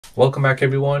Welcome back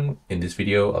everyone. In this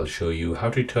video, I'll show you how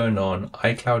to turn on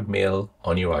iCloud Mail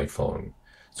on your iPhone.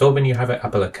 So when you have an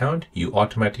Apple account, you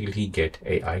automatically get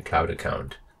a iCloud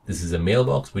account. This is a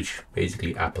mailbox which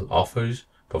basically Apple offers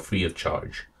for free of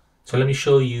charge. So let me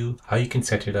show you how you can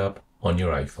set it up on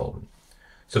your iPhone.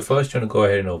 So first, you want to go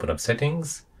ahead and open up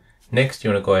settings. Next,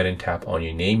 you want to go ahead and tap on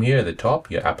your name here at the top,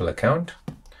 your Apple account.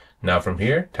 Now from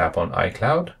here, tap on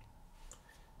iCloud.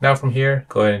 Now from here,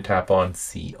 go ahead and tap on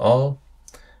See All.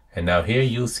 And now here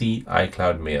you'll see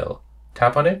iCloud Mail.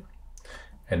 Tap on it.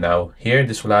 And now here,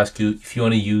 this will ask you if you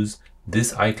want to use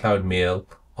this iCloud Mail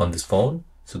on this phone.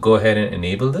 So go ahead and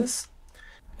enable this.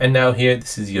 And now here,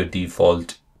 this is your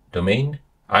default domain,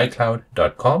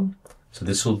 iCloud.com. So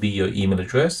this will be your email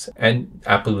address and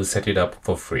Apple will set it up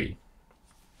for free.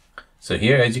 So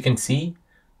here, as you can see,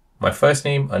 my first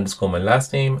name _ my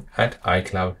last name at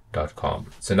iCloud.com.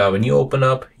 So now when you open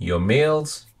up your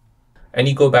mails, and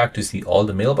you go back to see all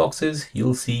the mailboxes,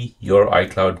 you'll see your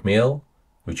iCloud Mail,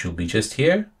 which will be just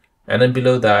here. And then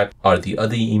below that are the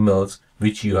other emails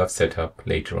which you have set up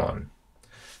later on.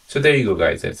 So there you go,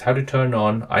 guys. That's how to turn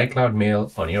on iCloud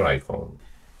Mail on your iPhone.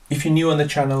 If you're new on the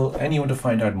channel and you want to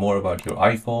find out more about your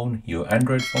iPhone, your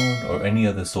Android phone, or any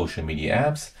other social media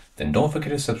apps, then don't forget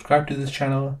to subscribe to this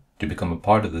channel to become a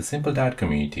part of the Simple Dad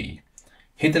community.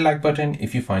 Hit the like button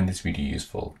if you find this video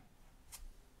useful.